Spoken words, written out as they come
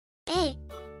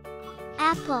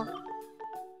apple.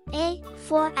 A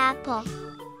for apple.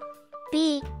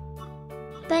 B,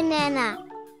 banana.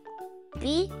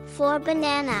 B for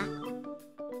banana.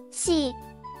 C,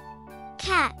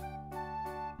 cat.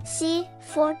 C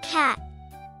for cat.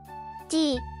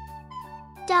 D,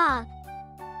 dog.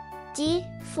 D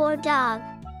for dog.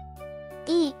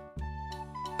 E,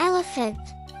 elephant.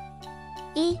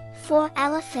 E for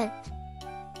elephant.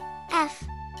 F,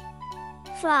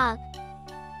 frog.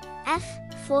 F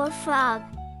for frog.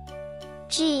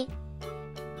 G,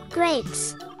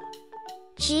 grapes.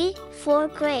 G for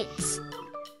grapes.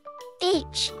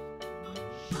 H,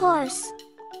 horse.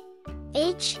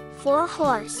 H for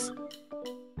horse.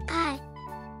 I,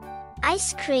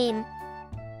 ice cream.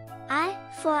 I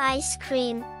for ice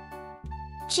cream.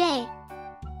 J,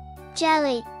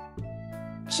 jelly.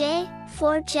 J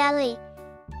for jelly.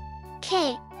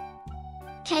 K,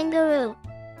 kangaroo.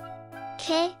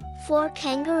 K for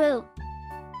kangaroo.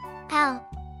 L,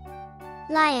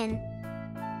 lion.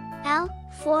 L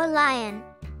for lion.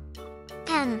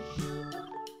 M,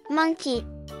 monkey.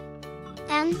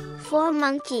 M for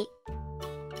monkey.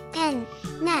 N,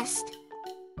 nest.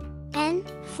 N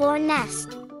for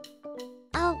nest.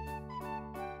 O,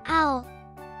 owl.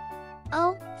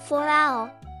 O for owl.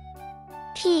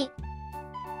 P,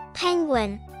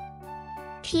 penguin.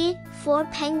 P for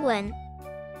penguin.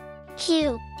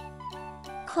 Q,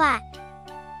 quack.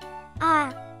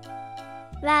 R,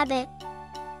 rabbit.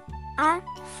 R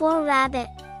for rabbit.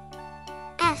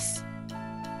 S,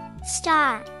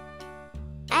 star.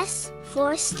 S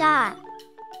for star.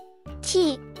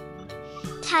 T,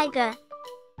 tiger.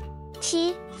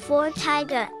 T for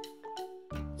tiger.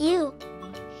 U,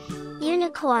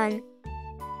 unicorn.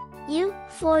 U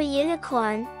for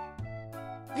unicorn.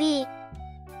 V,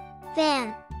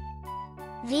 van.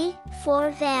 V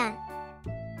for van.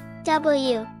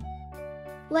 W,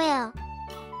 whale.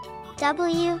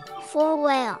 W for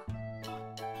whale.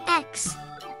 X,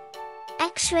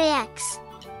 X-ray X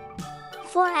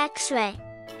for X-ray.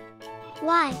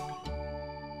 Y,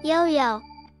 yo-yo.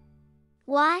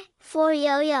 Y for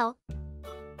yo-yo.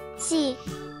 Z,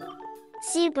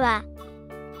 zebra.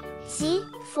 Z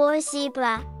for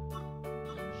zebra.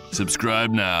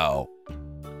 Subscribe now.